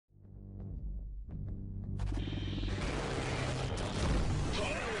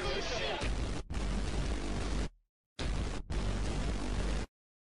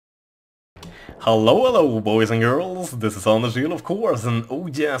Hello, hello, boys and girls, this is ImAnderZEL, of course, and oh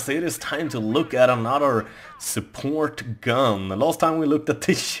yes, it is time to look at another support gun. Last time we looked at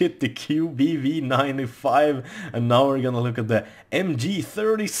this shit, the QBV95, and now we're gonna look at the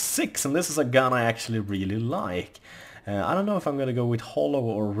MG36, and this is a gun I actually really like. I don't know if I'm gonna go with hollow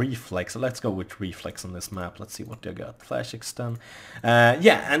or reflex, so let's go with reflex on this map. Let's see what they got. Flash extend.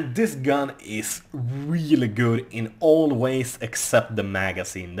 Yeah, and this gun is really good in all ways except the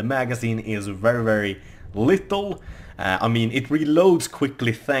magazine. The magazine is very, very little. I mean, it reloads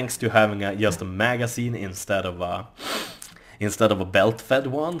quickly thanks to having just a magazine instead of a belt-fed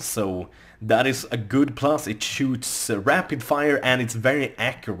one, so that is a good plus. It shoots rapid fire and it's very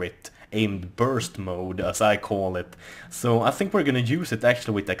accurate. Aimed burst mode, as I call it. So I think we're gonna use it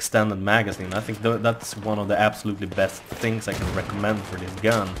actually with extended magazine. I think that's one of the absolutely best things I can recommend for this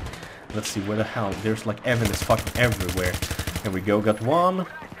gun. Let's see, where the hell? There's like enemies fucking everywhere. Here we go, got one.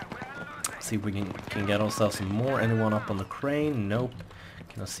 See if we can get ourselves some more. Anyone up on the crane? Nope.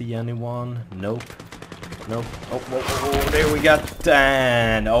 Can I see anyone? Nope. Nope. Oh, whoa, whoa, whoa, there we got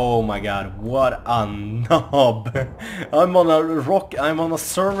Dan. Oh my god, what a knob. I'm on a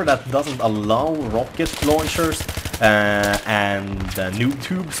server that doesn't allow rocket launchers and noob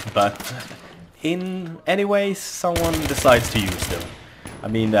tubes, but anyways, someone decides to use them. I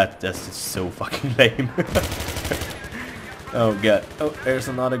mean, that's just so fucking lame. Oh god. Oh, there's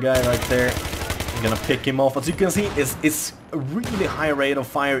another guy right there. I'm gonna pick him off. As you can see, it's a really high rate of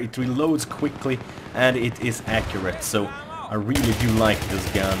fire. It reloads quickly and it is accurate. So I really do like this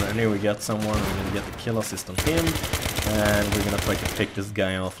gun. And here we got someone. We're gonna get the kill assist on him, and we're gonna try to pick this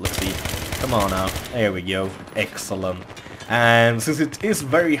guy off. Let's see. Come on now. There we go. Excellent. And since it is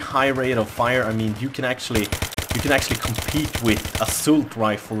very high rate of fire, I mean, you can actually compete with assault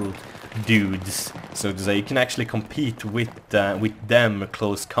rifle dudes, so to say. You can actually compete with them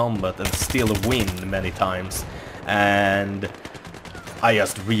close combat and still win many times. And I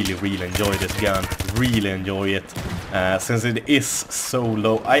just really enjoy this gun. Really enjoy it, since it is so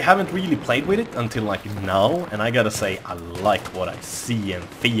low. I haven't really played with it until like now, and I gotta say I like what I see and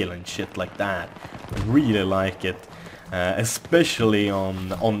feel and shit like that. I really like it. Especially on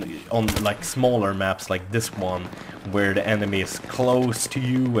like smaller maps like this one, where the enemy is close to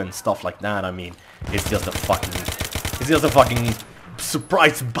you and stuff like that. I mean, it's just a fucking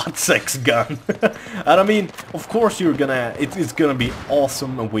surprise butt sex gun. And I mean, of course it's gonna be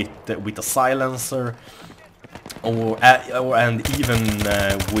awesome with a silencer, and even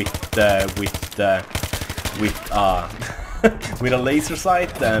with with a laser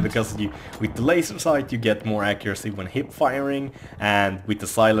sight, because with the laser sight you get more accuracy when hip firing, and with the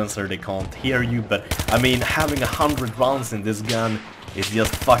silencer they can't hear you. But I mean, having 100 rounds in this gun is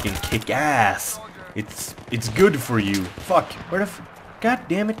just fucking kick ass. It's good for you. Fuck, where the god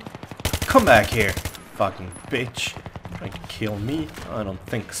damn it, come back here, fucking bitch. Trying to kill me? I don't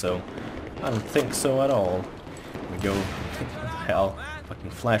think so. I don't think so at all. Here we go. Hell,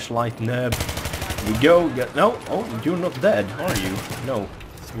 fucking flashlight nub. We go, no, oh, you're not dead, are you? No,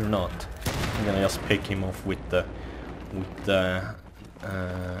 you're not. I'm gonna just pick him off with the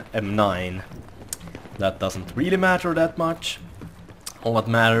M9. That doesn't really matter that much. All that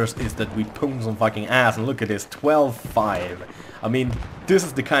matters is that we pwn some fucking ass, and look at this, 12-5. I mean, this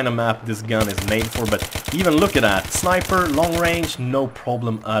is the kind of map this gun is made for, but even look at that. Sniper, long range, no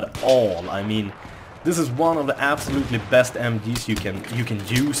problem at all. I mean, this is one of the absolutely best MGs you can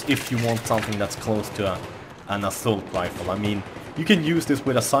use if you want something that's close to an assault rifle. I mean, you can use this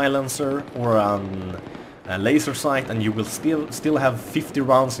with a silencer or a laser sight, and you will still have 50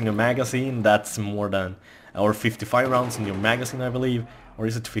 rounds in your magazine. That's more than, or 55 rounds in your magazine, I believe. Or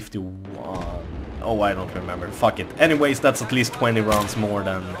is it 51? Oh, I don't remember. Fuck it. Anyways, that's at least 20 rounds more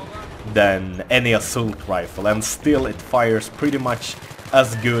than any assault rifle, and still it fires pretty much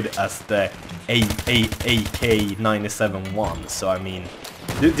as good as the AK-97-1. So I mean,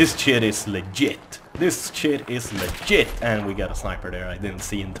 this shit is legit. This shit is legit. And we got a sniper there I didn't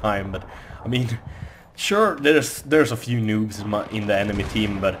see in time, but I mean, sure, there's a few noobs in the enemy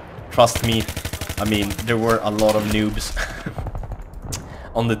team, but trust me, I mean, there were a lot of noobs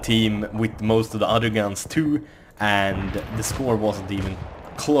on the team with most of the other guns too, and the score wasn't even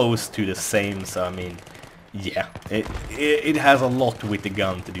close to the same. So I mean, yeah, it has a lot with the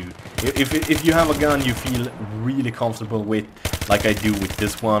gun to do. If you have a gun you feel really comfortable with, like I do with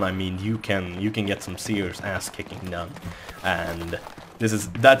this one, I mean, you can get some serious ass kicking done. And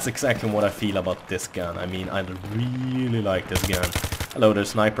that's exactly what I feel about this gun. I mean, I really like this gun. Hello there,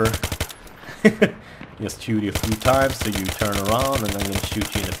 sniper. Just shoot you a few times so you turn around, and I'm gonna shoot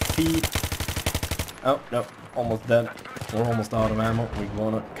you in the feet. Oh no, almost dead. We're almost out of ammo. We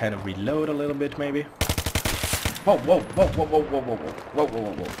wanna kind of reload a little bit, maybe. Whoa, whoa, whoa, whoa, whoa, whoa, whoa, whoa, whoa,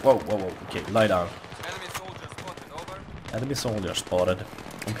 whoa, whoa, whoa, whoa. Okay, lie down. Enemy soldier spotted, over. Enemy soldier spotted.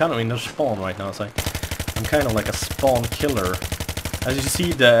 I'm kind of in the spawn right now, so I'm kind of like a spawn killer. As you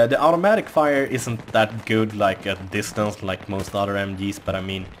see, the automatic fire isn't that good like at distance like most other MGs, but I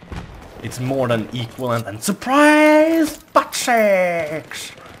mean, it's more than equivalent. And surprise! Butt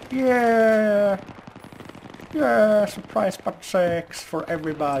sex! Yeah! Yeah, surprise butt sex for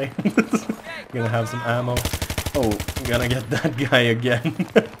everybody. Gonna have some ammo. Oh, I'm gonna get that guy again.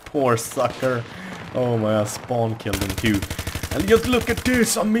 Poor sucker. Oh my, I spawn killed him too. And just look at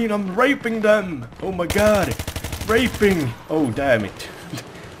this, I mean, I'm raping them. Oh my god, raping. Oh damn it.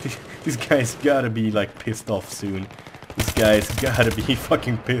 This guy's gotta be like pissed off soon. This guy's gotta be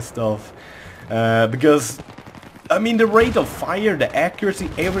fucking pissed off. Because, I mean, the rate of fire, the accuracy,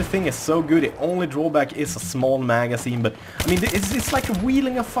 everything is so good. The only drawback is a small magazine, but I mean, it's like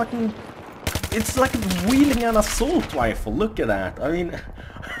wheeling a fucking... It's like wheeling an assault rifle. Look at that. I mean,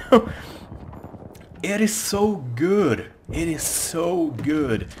 it is so good. It is so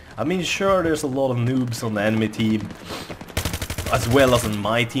good. I mean, sure, there's a lot of noobs on the enemy team, as well as on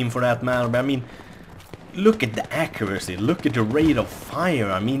my team for that matter, but I mean, look at the accuracy, look at the rate of fire.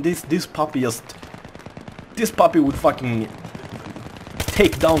 I mean, this puppy just... This puppy would fucking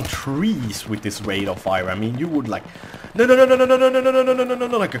take down trees with this rate of fire. I mean, you would like... No,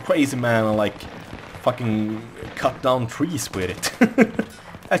 like a crazy man, and like fucking cut down trees with it.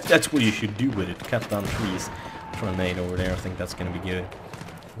 That's what you should do with it, cut down trees. Throw a nade over there, I think that's gonna be good.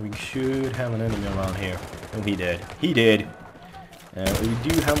 We should have an enemy around here. Oh, he did. He did. We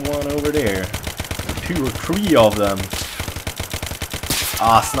do have one over there. 2 or 3 of them.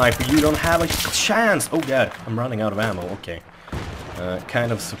 Ah, sniper, you don't have a chance! Oh god, I'm running out of ammo, okay.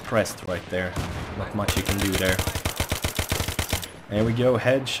 Kind of suppressed right there. Not much you can do there. There we go,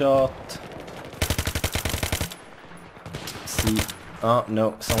 headshot. Let's see. Oh,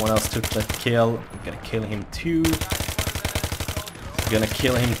 no, someone else took that kill. I'm gonna kill him too. Gonna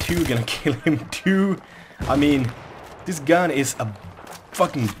kill him too, gonna kill him too. I mean, this gun is a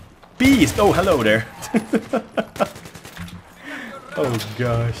fucking beast. Oh, hello there. Oh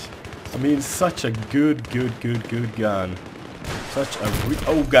gosh. I mean, such a good gun. Such a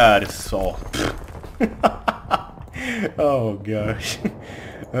oh god, it's so... Oh gosh.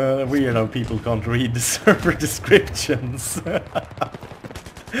 Weird how people can't read the server descriptions.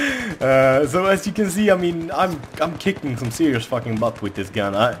 So as you can see, I mean, I'm kicking some serious fucking butt with this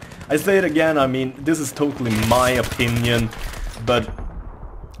gun. I say it again, I mean, this is totally my opinion, but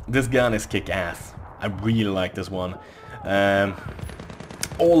this gun is kick-ass. I really like this one.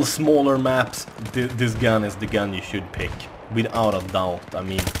 All smaller maps, this gun is the gun you should pick, without a doubt. I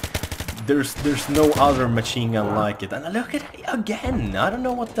mean, there's no other machine gun like it. And look at it again, I don't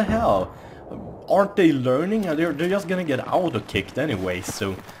know what the hell. Aren't they learning? They're just gonna get auto-kicked anyway,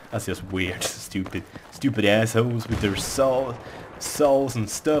 so that's just weird. Stupid assholes with their cells and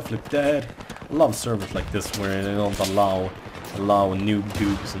stuff like that. I love servers like this where they don't allow noob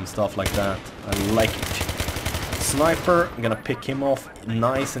tubes and stuff like that. I like it. Sniper, I'm gonna pick him off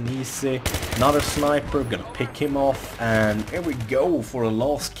nice and easy. Another sniper, gonna pick him off, and here we go for a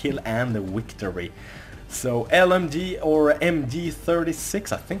last kill and the victory. So LMG or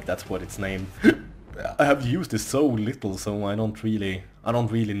MG36, I think that's what it's named. I have used it so little, so I don't really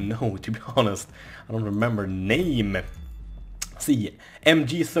know, to be honest. I don't remember name. See,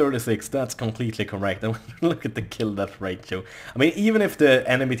 MG36, that's completely correct. And look at the kill death ratio. I mean, even if the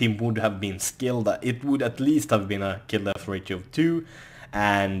enemy team would have been skilled, it would at least have been a kill death ratio of 2.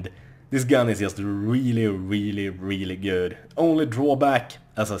 And this gun is just really good. Only drawback,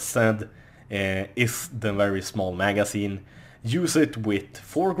 as I said, is the very small magazine. Use it with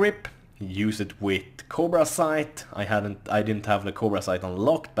foregrip, use it with Cobra sight. I didn't have the Cobra sight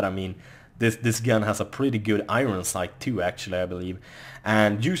unlocked, but I mean, this gun has a pretty good iron sight too, actually, I believe.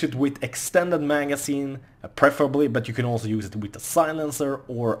 And use it with extended magazine, preferably, but you can also use it with a silencer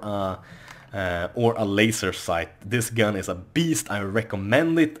or a laser sight. This gun is a beast, I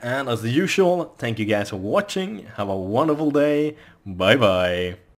recommend it, and as usual, thank you guys for watching, have a wonderful day, bye bye.